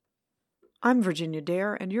I'm Virginia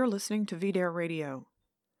Dare, and you're listening to VDARE Radio.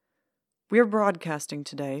 We're broadcasting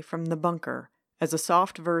today from the bunker as a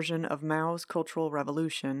soft version of Mao's Cultural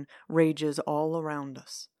Revolution rages all around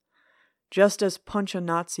us. Just as Punch a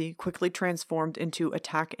Nazi quickly transformed into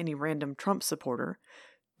attack any random Trump supporter,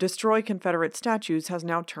 destroy Confederate statues has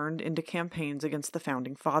now turned into campaigns against the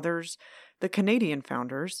Founding Fathers, the Canadian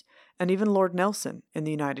founders, and even Lord Nelson in the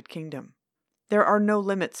United Kingdom. There are no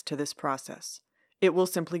limits to this process. It will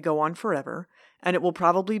simply go on forever, and it will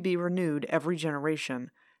probably be renewed every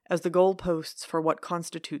generation, as the goalposts for what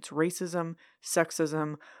constitutes racism,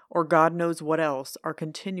 sexism, or God knows what else are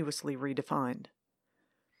continuously redefined.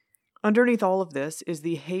 Underneath all of this is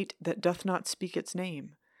the hate that doth not speak its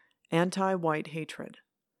name, anti-white hatred.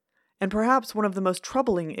 And perhaps one of the most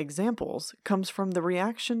troubling examples comes from the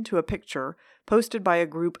reaction to a picture posted by a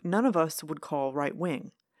group none of us would call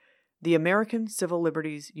right-wing, the American Civil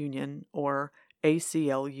Liberties Union, or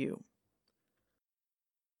ACLU.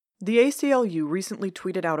 The ACLU recently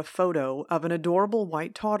tweeted out a photo of an adorable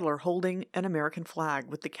white toddler holding an American flag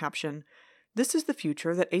with the caption, "This is the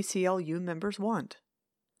future that ACLU members want."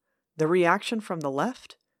 The reaction from the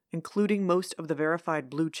left, including most of the verified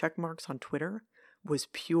blue checkmarks on Twitter, was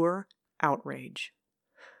pure outrage.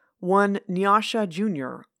 One Nyasha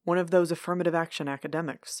Jr., one of those affirmative action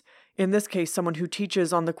academics, in this case someone who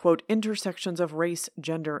teaches on the, quote, intersections of race,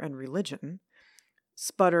 gender, and religion,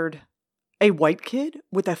 sputtered, "A white kid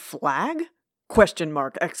with a flag? Question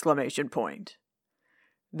mark, exclamation point."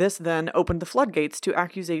 This then opened the floodgates to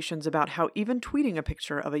accusations about how even tweeting a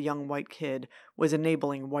picture of a young white kid was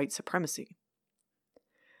enabling white supremacy.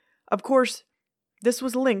 Of course, this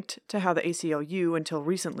was linked to how the ACLU, until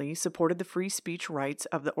recently, supported the free speech rights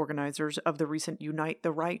of the organizers of the recent Unite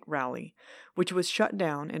the Right rally, which was shut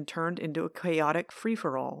down and turned into a chaotic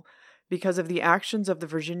free-for-all because of the actions of the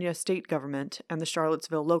Virginia state government and the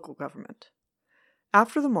Charlottesville local government.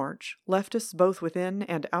 After the march, leftists both within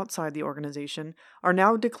and outside the organization are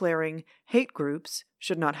now declaring hate groups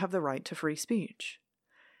should not have the right to free speech.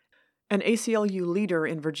 An ACLU leader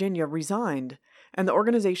in Virginia resigned, and the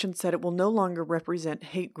organization said it will no longer represent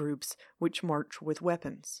hate groups which march with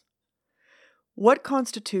weapons. What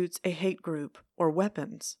constitutes a hate group or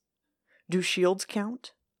weapons? Do shields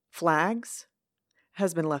count? Flags?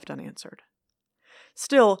 Has been left unanswered.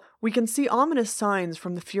 Still, we can see ominous signs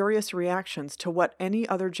from the furious reactions to what any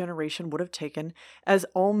other generation would have taken as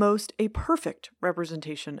almost a perfect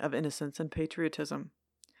representation of innocence and patriotism.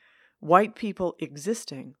 White people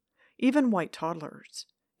existing, even white toddlers,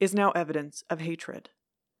 is now evidence of hatred.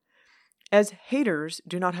 As haters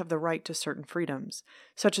do not have the right to certain freedoms,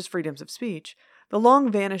 such as freedoms of speech, the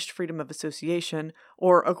long-vanished freedom of association,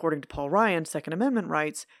 or, according to Paul Ryan's Second Amendment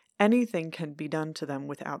rights, anything can be done to them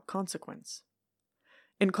without consequence.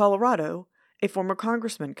 In Colorado, a former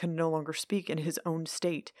congressman can no longer speak in his own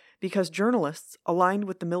state because journalists aligned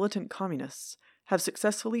with the militant communists have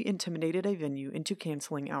successfully intimidated a venue into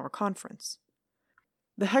canceling our conference.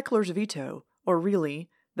 The heckler's veto, or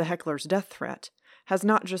really, the heckler's death threat, has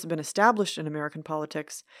not just been established in American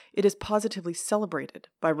politics, it is positively celebrated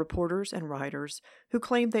by reporters and writers who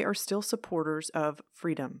claim they are still supporters of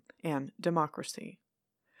freedom and democracy.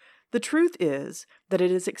 The truth is that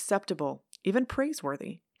it is acceptable, even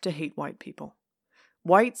praiseworthy, to hate white people.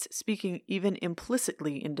 Whites speaking even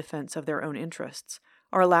implicitly in defense of their own interests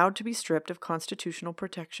are allowed to be stripped of constitutional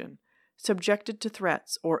protection, subjected to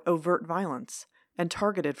threats or overt violence, and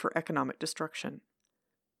targeted for economic destruction.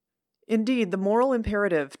 Indeed, the moral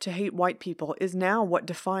imperative to hate white people is now what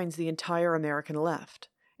defines the entire American left,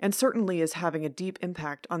 and certainly is having a deep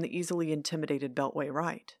impact on the easily intimidated Beltway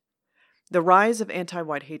right. The rise of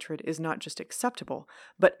anti-white hatred is not just acceptable,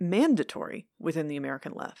 but mandatory within the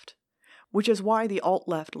American left, which is why the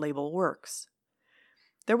alt-left label works.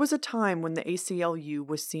 There was a time when the ACLU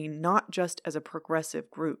was seen not just as a progressive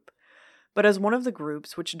group, but as one of the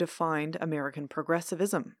groups which defined American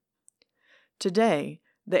progressivism. Today,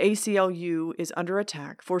 the ACLU is under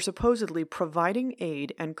attack for supposedly providing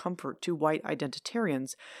aid and comfort to white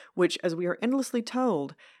identitarians, which, as we are endlessly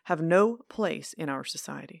told, have no place in our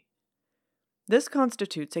society. This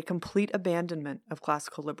constitutes a complete abandonment of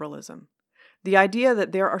classical liberalism, the idea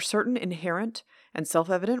that there are certain inherent and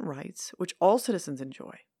self-evident rights which all citizens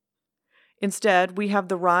enjoy. Instead, we have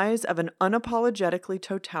the rise of an unapologetically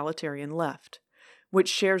totalitarian left, which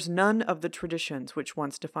shares none of the traditions which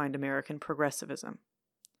once defined American progressivism.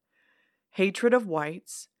 Hatred of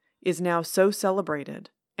whites is now so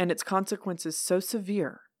celebrated, and its consequences so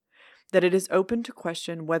severe, that it is open to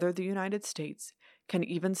question whether the United States can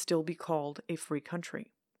even still be called a free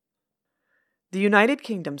country. The United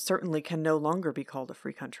Kingdom certainly can no longer be called a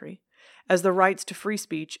free country, as the rights to free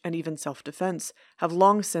speech and even self-defense have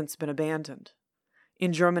long since been abandoned.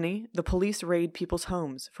 In Germany, the police raid people's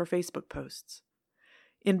homes for Facebook posts.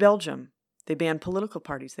 In Belgium, they ban political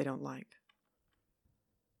parties they don't like.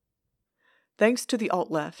 Thanks to the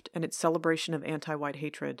alt-left and its celebration of anti-white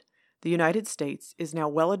hatred, the United States is now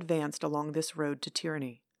well advanced along this road to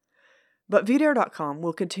tyranny. But VDARE.com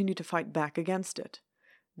will continue to fight back against it,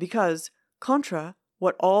 because, contra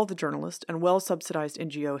what all the journalists and well-subsidized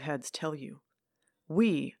NGO heads tell you,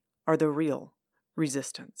 we are the real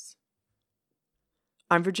resistance.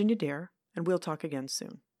 I'm Virginia Dare, and we'll talk again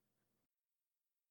soon.